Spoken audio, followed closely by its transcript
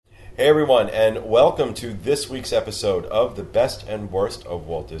Hey everyone, and welcome to this week's episode of The Best and Worst of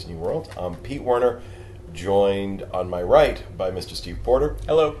Walt Disney World. I'm Pete Werner, joined on my right by Mr. Steve Porter.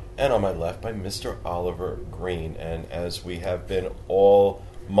 Hello. And on my left by Mr. Oliver Green. And as we have been all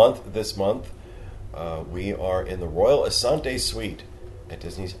month this month, we are in the Royal Asante Suite at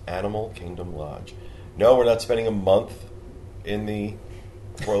Disney's Animal Kingdom Lodge. No, we're not spending a month in the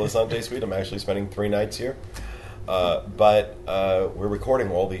Royal Asante Suite. I'm actually spending 3 nights here. But we're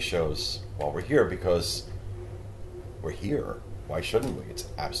recording all these shows while we're here because we're here. Why shouldn't we? It's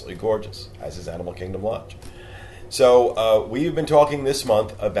absolutely gorgeous, as is Animal Kingdom Lodge. So we've been talking this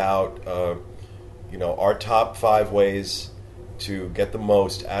month about our top 5 ways to get the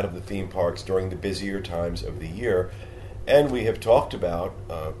most out of the theme parks during the busier times of the year. And we have talked about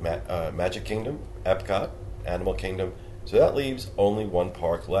Magic Kingdom, Epcot, Animal Kingdom. So that leaves only one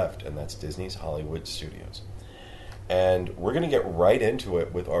park left, and that's Disney's Hollywood Studios. And we're going to get right into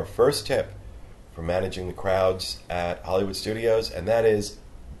it with our first tip for managing the crowds at Hollywood Studios, and that is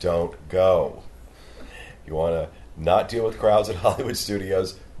don't go. If you want to not deal with crowds at Hollywood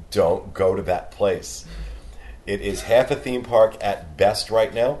Studios, don't go to that place. It is half a theme park at best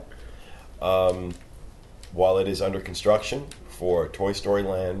right now. While it is under construction for Toy Story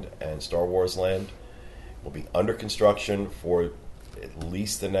Land and Star Wars Land, it will be under construction for at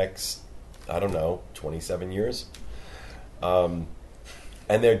least the next, 27 years. And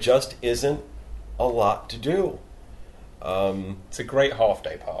there just isn't a lot to do. It's a great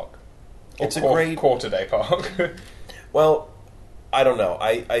half-day park. It's a great quarter-day park. Well, I don't know.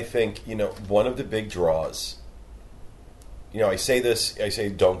 I think, one of the big draws, I say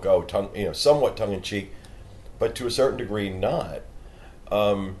don't go, somewhat tongue-in-cheek, but to a certain degree not.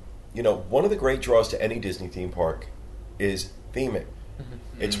 One of the great draws to any Disney theme park is theming.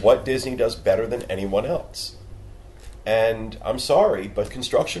 It's what Disney does better than anyone else. And I'm sorry, but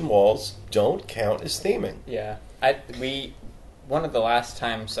construction walls don't count as theming. Yeah. One of the last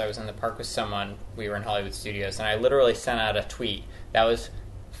times I was in the park with someone, we were in Hollywood Studios, and I literally sent out a tweet that was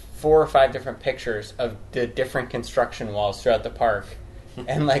 4 or 5 different pictures of the different construction walls throughout the park.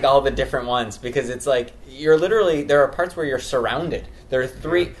 And all the different ones, because it's you're literally, there are parts where you're surrounded. There are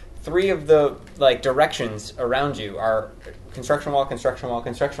three of the directions around you are construction wall, construction wall,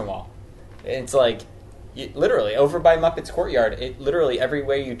 construction wall. It's literally over by Muppets Courtyard, literally every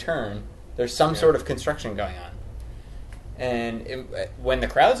way you turn, there's some sort of construction going on. And when the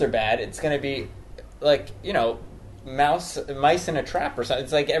crowds are bad, it's going to be mice in a trap or something.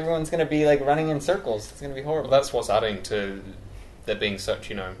 It's everyone's going to be running in circles. It's going to be horrible. Well, that's what's adding to there being such,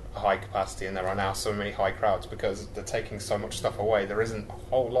 a high capacity, and there are now so many high crowds because they're taking so much stuff away. There isn't a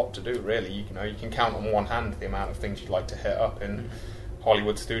whole lot to do, really. You can count on one hand the amount of things you'd like to hit up in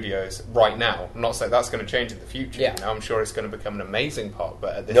Hollywood Studios right now. I'm not saying that's going to change in the future. Yeah. I'm sure it's going to become an amazing park,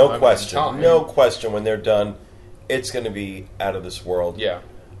 but at this No moment question. in time, No question. When they're done, it's going to be out of this world. Yeah.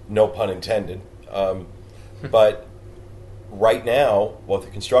 No pun intended. But right now, with the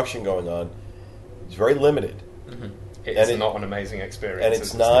construction going on, it's very limited. Mm-hmm. It's not an amazing experience. And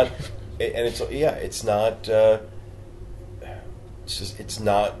it's not. It's not. It's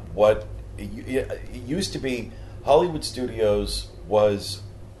not what it used to be. Hollywood Studios was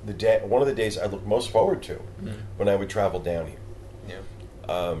one of the days I looked most forward to when I would travel down here.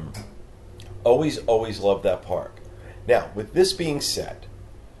 Yeah. Always loved that park. Now, with this being said,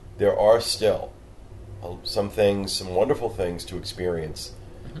 there are still some wonderful things to experience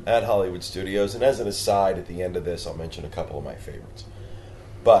at Hollywood Studios. And as an aside, at the end of this, I'll mention a couple of my favorites.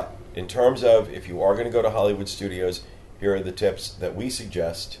 But in terms of if you are going to go to Hollywood Studios, here are the tips that we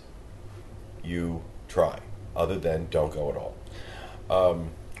suggest you try, other than don't go at all.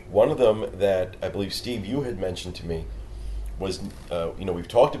 One of them that I believe, Steve, you had mentioned to me was, we've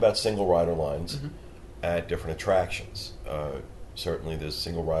talked about single rider lines at different attractions. Certainly there's a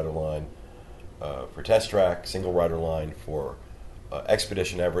single rider line for Test Track, single rider line for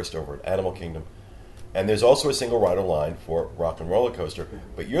Expedition Everest over at Animal Kingdom. And there's also a single rider line for Rock and Roller Coaster.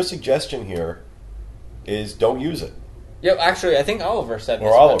 But your suggestion here is don't use it. Yeah, actually, I think Oliver said this.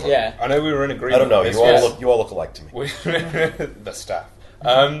 Or Oliver. Yeah. I know we were in agreement. I don't know. This You all look alike to me. The staff.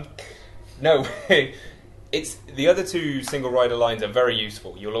 No, it's the other 2 single rider lines are very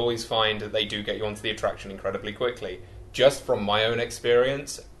useful. You'll always find that they do get you onto the attraction incredibly quickly. Just from my own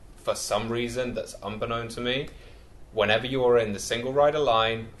experience, for some reason that's unbeknown to me, whenever you are in the single rider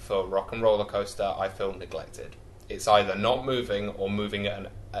line for Rock and Roller Coaster, I feel neglected. It's either not moving or moving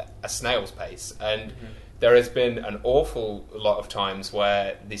at a snail's pace. And there has been an awful lot of times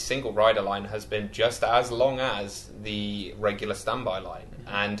where the single rider line has been just as long as the regular standby line.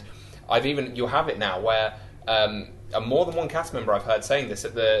 And you'll have it now where more than one cast member I've heard saying this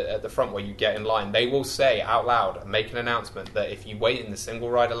at the front where you get in line. They will say out loud and make an announcement that if you wait in the single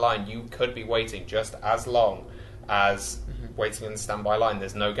rider line, you could be waiting just as long as waiting in the standby line.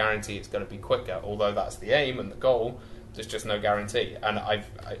 There's no guarantee it's going to be quicker, although that's the aim and the goal. There's just no guarantee, and I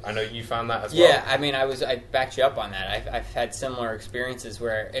know you found that as well. Yeah, I mean, I backed you up on that. I've had similar experiences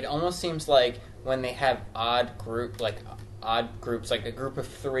where it almost seems like when they have odd groups, like a group of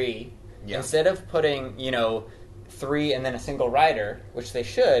 3, instead of putting 3 and then a single rider, which they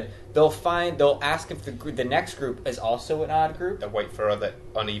should, they'll ask if the next group is also an odd group. They'll wait for other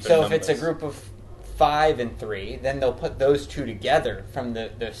uneven So numbers. if it's a group of 5 and 3, then they'll put those 2 together from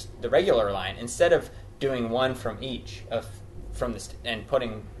the regular line instead of doing one from each and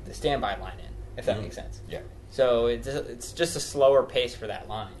putting the standby line in, if that makes sense. Yeah. So it's just a slower pace for that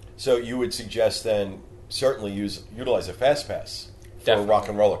line. So you would suggest then certainly utilize a fast pass for Definitely. a rock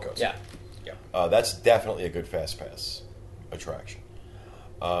and roller coaster. Yeah. That's definitely a good fast pass attraction.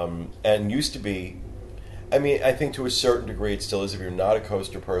 And used to be, I mean, I think to a certain degree it still is if you're not a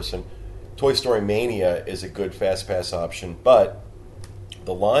coaster person. Toy Story Mania is a good fast pass option, but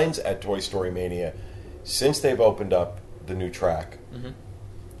the lines at Toy Story Mania, since they've opened up the new track,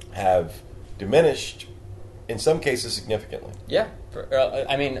 have diminished, in some cases significantly. Yeah.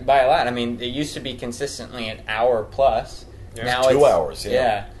 I mean, by a lot. I mean, it used to be consistently an hour plus. Yeah. Now 2 it's hours, yeah.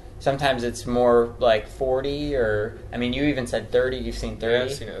 Yeah. Sometimes it's more like 40 or, I mean, you even said 30. You've seen 30. Yeah,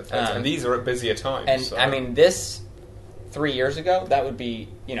 I've seen it. And these are at busier times. And, so. I mean, this 3 years ago, that would be,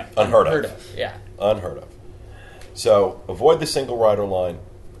 Unheard of. Yeah. Unheard of. So avoid the single rider line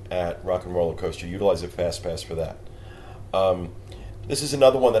at Rock and Roller Coaster. Utilize a fast pass for that. This is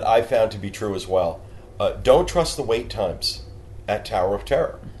another one that I found to be true as well. Don't trust the wait times at Tower of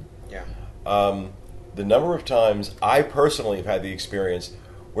Terror. Yeah. The number of times I personally have had the experience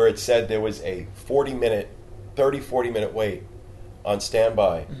where it said there was a 40 minute wait on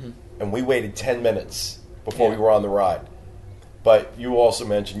standby, and we waited 10 minutes before we were on the ride. But you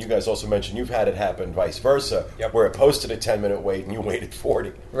guys also mentioned you've had it happen vice versa, where it posted a 10-minute wait and you waited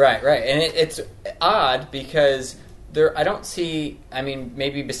 40. Right. And it's odd because I don't see, I mean,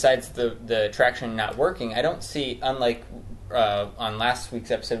 maybe besides the attraction not working, I don't see, unlike on last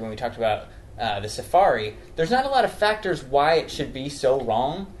week's episode when we talked about the safari, there's not a lot of factors why it should be so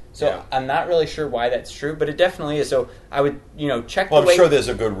wrong. So I'm not really sure why that's true, but it definitely is. So I would, check the wait. Well, I'm sure there's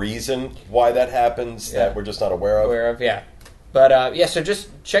a good reason why that happens that we're just not aware of. Yeah. But, so just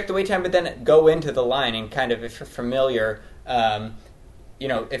check the wait time, but then go into the line and kind of, if you're familiar,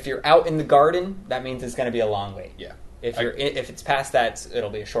 if you're out in the garden, that means it's going to be a long wait. Yeah. If it's past that, it'll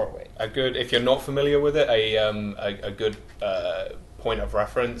be a short wait. If you're not familiar with it, a good point of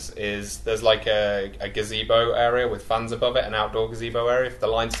reference is there's like a gazebo area with fans above it, an outdoor gazebo area. If the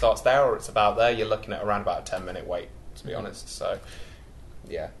line starts there or it's about there, you're looking at around about a 10-minute wait, to be honest. So,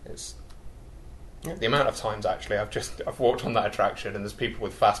 it's the amount of times actually I've walked on that attraction and there's people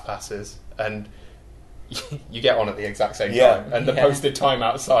with fast passes and you get on at the exact same time, and the posted time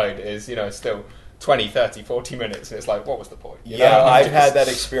outside is still 20, 30, 40 minutes, and it's like, what was the point? I've had that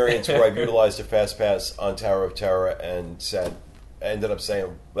experience where I've utilized a fast pass on Tower of Terror and ended up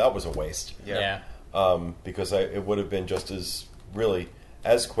saying that was a waste. Yeah. Because it would have been just as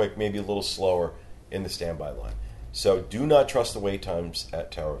quick, maybe a little slower in the standby line. So do not trust the wait times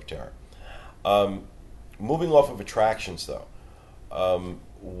at Tower of Terror. Moving off of attractions, though,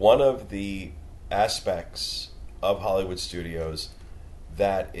 one of the aspects of Hollywood Studios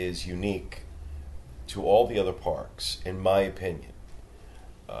that is unique to all the other parks, in my opinion,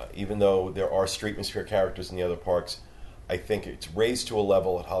 even though there are Streetmosphere characters in the other parks, I think it's raised to a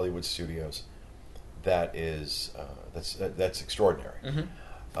level at Hollywood Studios that is that's extraordinary.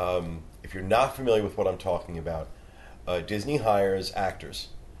 If you're not familiar with what I'm talking about, Disney hires actors,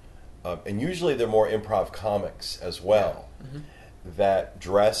 and usually they're more improv comics as well, that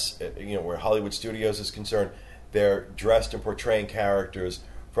dress, where Hollywood Studios is concerned, they're dressed and portraying characters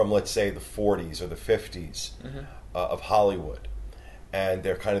from, let's say, the 40s or the 50s of Hollywood. And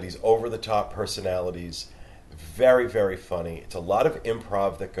they're kind of these over-the-top personalities, very, very funny. It's a lot of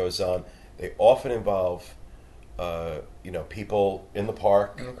improv that goes on. They often involve, people in the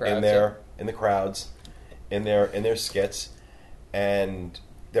park, in the crowds, in their skits, and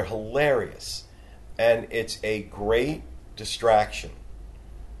they're hilarious. And it's a great distraction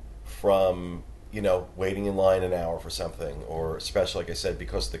from waiting in line an hour for something, or especially, like I said,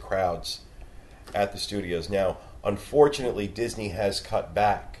 because of the crowds at the studios. Now, unfortunately, Disney has cut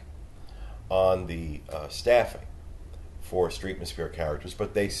back on the staffing for Streetmosphere characters,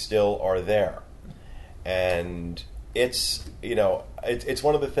 but they still are there. And it's it's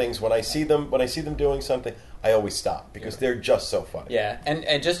one of the things when I see them doing something, I always stop because they're just so funny. Yeah,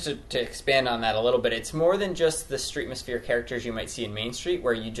 and just to expand on that a little bit, it's more than just the Streetmosphere characters you might see in Main Street,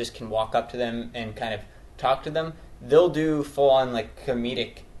 where you just can walk up to them and kind of talk to them. They'll do full-on, like,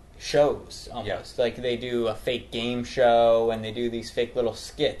 comedic shows, almost. Like, they do a fake game show, and they do these fake little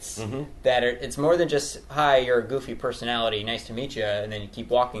skits that are, it's more than just, hi, you're a goofy personality, nice to meet you, and then you keep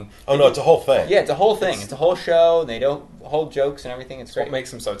walking. Oh, no, it's a whole thing. Yeah, it's a whole thing. It's a whole show. They don't hold jokes and everything. It's what great. makes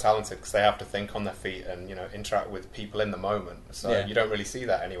them so talented, because they have to think on their feet and, you know, interact with people in the moment. So you don't really see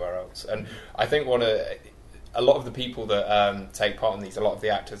that anywhere else. And I think a lot of the people that take part in these, a lot of the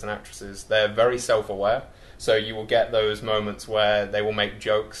actors and actresses, they're very self-aware. So you will get those moments where they will make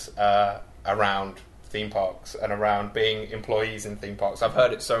jokes around theme parks and around being employees in theme parks. I've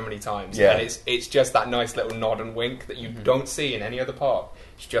heard it so many times. Yeah. And it's just that nice little nod and wink that you don't see in any other park.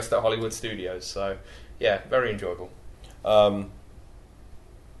 It's just at Hollywood Studios. So, yeah, very enjoyable.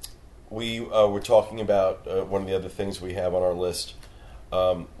 We were talking about one of the other things we have on our list.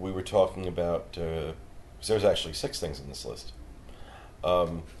 We were talking about... there's actually 6 things in this list.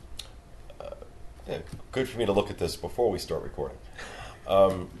 Good for me to look at this before we start recording.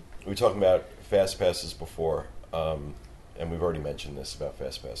 We were talking about Fast Passes before, and we've already mentioned this about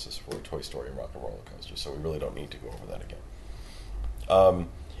Fast Passes for Toy Story and Rock and Roller Coaster, so we really don't need to go over that again.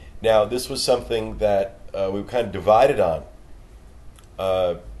 Now, this was something that we were kind of divided on.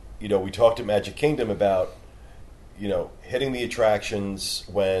 We talked at Magic Kingdom about, hitting the attractions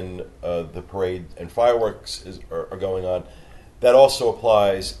when the parade and fireworks are going on. That also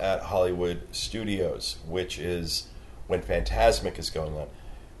applies at Hollywood Studios, which is when Fantasmic is going on.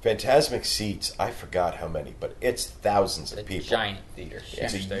 Fantasmic seats, I forgot how many, but it's thousands of people. Giant theater.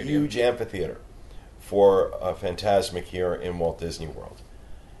 It's a huge amphitheater for Fantasmic here in Walt Disney World.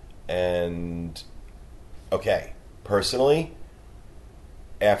 And, okay, personally,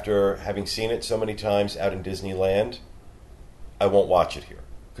 after having seen it so many times out in Disneyland, I won't watch it here,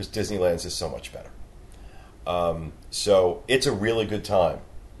 because Disneyland's is so much better. So it's a really good time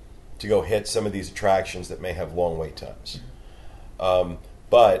to go hit some of these attractions that may have long wait times.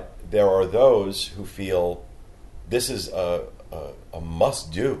 But there are those who feel this is a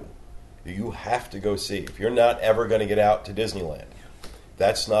must-do. You have to go see. If you're not ever going to get out to Disneyland,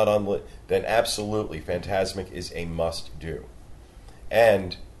 that's not on. Then absolutely, Fantasmic is a must-do.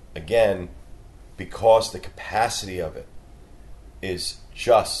 And again, because the capacity of it is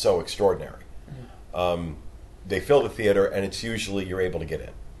just so extraordinary. They fill the theater, and it's usually you're able to get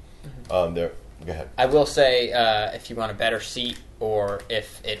in. Go ahead. I will say, if you want a better seat, or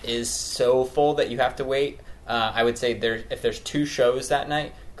if it is so full that you have to wait, I would say if there's 2 shows that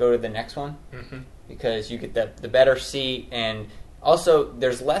night, go to the next one, because you get the better seat, and also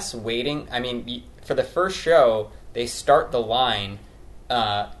there's less waiting. I mean, for the first show, they start the line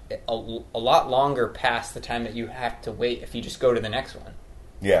a lot longer past the time that you have to wait if you just go to the next one.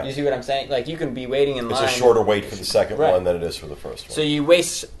 Yeah. You see what I'm saying? Like, you can be waiting in line. It's a shorter wait for the second one than it is for the first one. So you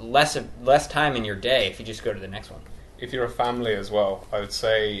waste less time in your day if you just go to the next one. If you're a family as well, I would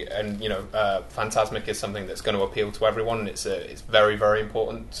say, and Fantasmic is something that's going to appeal to everyone, and it's very, very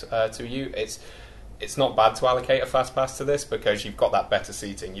important to you. It's not bad to allocate a fast pass to this, because you've got that better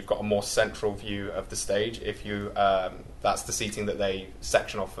seating. You've got a more central view of the stage. If you that's the seating that they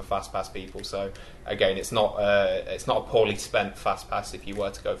section off for fast pass people. So again, it's not a poorly spent fast pass if you were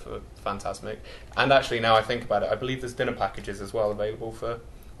to go for Fantasmic. And actually, now I think about it, I believe there's dinner packages as well available for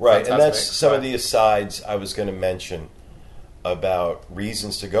right. Fantasmic. And that's some of the asides I was going to mention about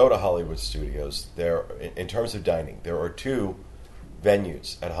reasons to go to Hollywood Studios. There, in terms of dining, there are 2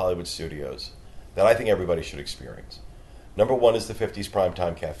 venues at Hollywood Studios that I think everybody should experience. Number 1 is the 50s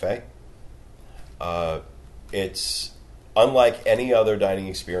Primetime Cafe. It's unlike any other dining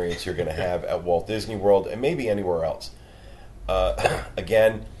experience you're going to have at Walt Disney World and maybe anywhere else.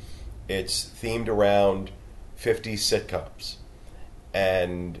 Again, it's themed around 50s sitcoms.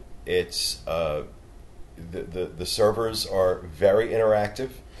 And it's the servers are very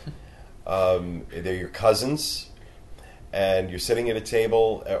interactive. They're your cousins. And you're sitting at a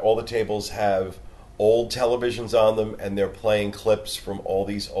table. All the tables have old televisions on them, and they're playing clips from all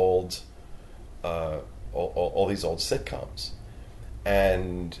these old sitcoms.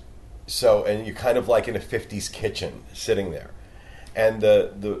 And you're kind of like in a 50s kitchen, sitting there. And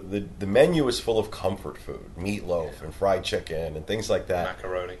the menu is full of comfort food, meatloaf and fried chicken and things like that.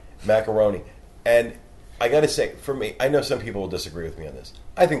 Macaroni. And I got to say, for me, I know some people will disagree with me on this.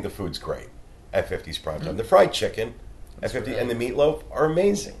 I think the food's great at 50s Primetime. The fried chicken at 50 and the meatloaf are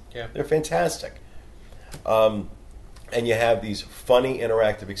amazing. Yeah. They're fantastic. And you have these funny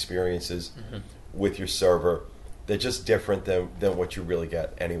interactive experiences with your server. They're just different than what you really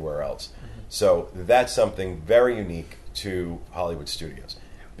get anywhere else. So that's something very unique to Hollywood Studios.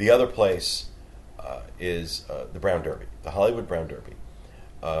 The other place is the Brown Derby, the Hollywood Brown Derby.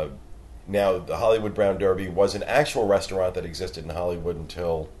 Now, the Hollywood Brown Derby was an actual restaurant that existed in Hollywood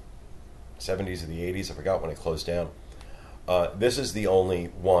until 70s or the 80s. I forgot when it closed down. This is the only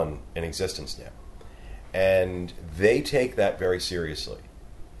one in existence now. And they take that very seriously.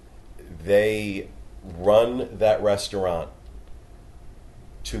 They run that restaurant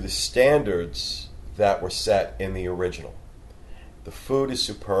to the standards that were set in the original. The food is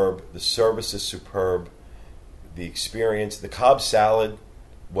superb. The service is superb. The experience, the Cobb salad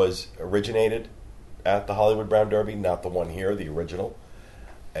was originated at the Hollywood Brown Derby, not the one here, the original.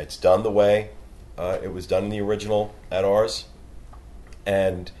 It's done the way it was done in the original at ours.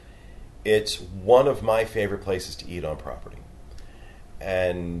 And it's one of my favorite places to eat on property.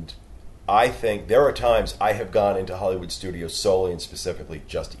 And I think there are times I have gone into Hollywood Studios solely and specifically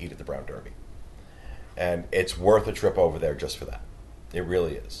just to eat at the Brown Derby. And it's worth a trip over there just for that. It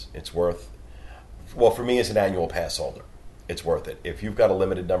really is. It's worth, well, for me as an annual pass holder, it's worth it. If you've got a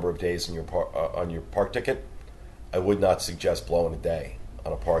limited number of days in your on your park ticket, I would not suggest blowing a day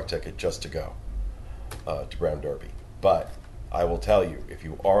on a park ticket just to go to Brown Derby. But I will tell you, if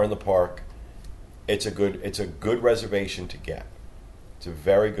you are in the park, it's a good reservation to get. It's a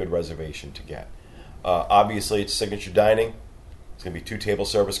very good reservation to get. Obviously, it's signature dining. It's going to be 2 table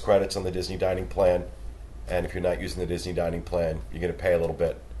service credits on the Disney dining plan. And if you're not using the Disney dining plan, you're going to pay a little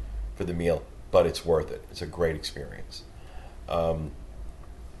bit for the meal. But it's worth it. It's a great experience.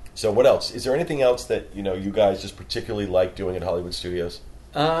 So what else? Is there anything else that you guys just particularly like doing at Hollywood Studios?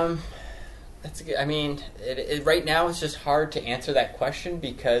 That's good. I mean, right now it's just hard to answer that question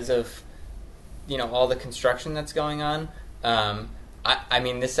because of all the construction that's going on. I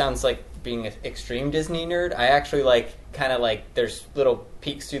mean, this sounds like being an extreme Disney nerd. I actually kind of there's little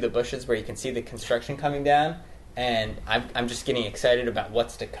peeks through the bushes where you can see the construction coming down, and I'm just getting excited about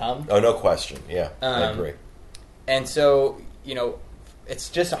what's to come. Oh, no question. Yeah, I agree. And so, it's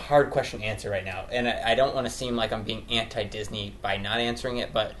just a hard question to answer right now. And I don't want to seem like I'm being anti-Disney by not answering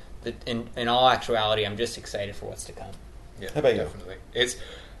it, but in all actuality, I'm just excited for what's to come. Yeah, how about definitely.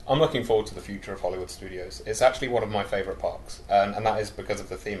 I'm looking forward to the future of Hollywood Studios. It's actually one of my favourite parks, and that is because of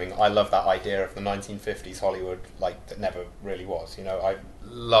the theming. I love that idea of the 1950s Hollywood, that never really was. I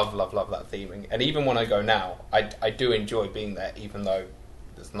love that theming. And even when I go now, I do enjoy being there, even though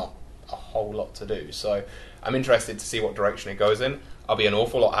there's not a whole lot to do. So I'm interested to see what direction it goes in. I'll be an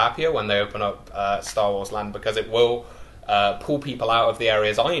awful lot happier when they open up Star Wars Land, because it will pull people out of the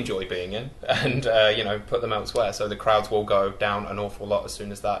areas I enjoy being in and put them elsewhere. So the crowds will go down an awful lot as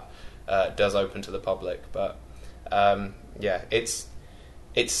soon as that does open to the public. But it's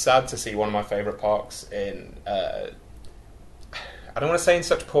sad to see one of my favourite parks in I don't want to say in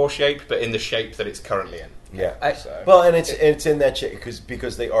such poor shape, but in the shape that it's currently in. Yeah. And it's in that shape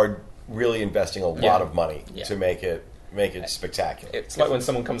because they are really investing a lot of money to make it spectacular. It's like when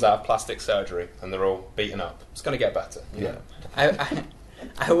someone comes out of plastic surgery and they're all beaten up. It's going to get better. Yeah.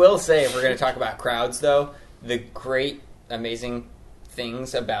 I will say, if we're going to talk about crowds, though, the great, amazing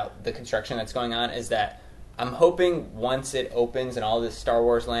things about the construction that's going on is that I'm hoping once it opens and all this Star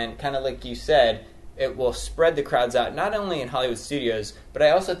Wars land, kind of like you said, it will spread the crowds out, not only in Hollywood Studios, but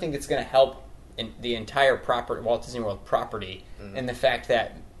I also think it's going to help in the entire Walt Disney World property, and the fact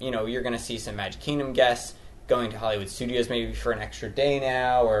that you're going to see some Magic Kingdom guests going to Hollywood Studios maybe for an extra day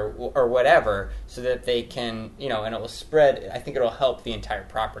now or whatever, so that they can, and it will spread. I think it'll help the entire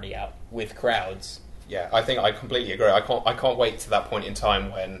property out with crowds. Yeah, I think I completely agree. I can't wait to that point in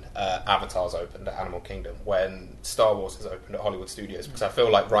time when Avatar's opened at Animal Kingdom, when Star Wars is opened at Hollywood Studios, because I feel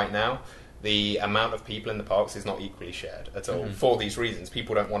like right now the amount of people in the parks is not equally shared at all. For these reasons,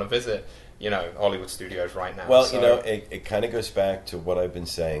 people don't want to visit Hollywood Studios right now. Well, it kind of goes back to what I've been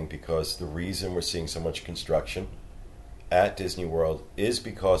saying, because the reason we're seeing so much construction at Disney World is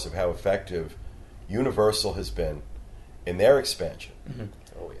because of how effective Universal has been in their expansion.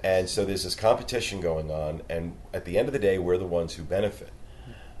 Oh, yes. And so there's this competition going on, and at the end of the day, we're the ones who benefit.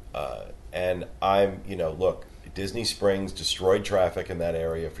 And look, Disney Springs destroyed traffic in that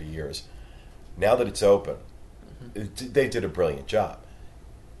area for years. Now that it's open, they did a brilliant job.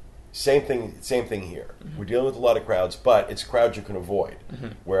 Same thing here. We're dealing with a lot of crowds, but it's crowds you can avoid.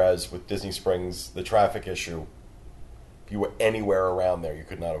 Whereas with Disney Springs, the traffic issue, if you were anywhere around there, you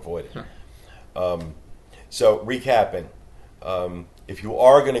could not avoid it. So recapping, if you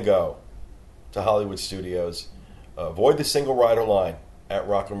are going to go to Hollywood Studios, avoid the single rider line at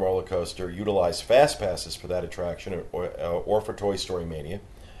Rock and Roller Coaster. Utilize fast passes for that attraction or for Toy Story Mania.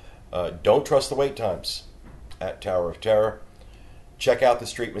 Don't trust the wait times at Tower of Terror. check out the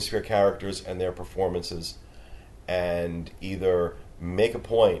Streetmosphere characters and their performances, and either make a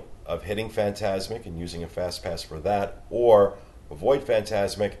point of hitting Phantasmic and using a fast pass for that, or avoid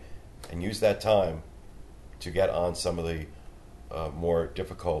Phantasmic and use that time to get on some of the more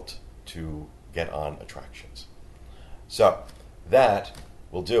difficult to get on attractions. So that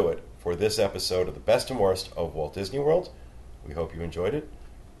will do it for this episode of the Best and Worst of Walt Disney World. We hope you enjoyed it.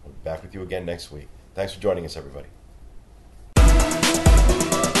 We'll be back with you again next week. Thanks for joining us, everybody.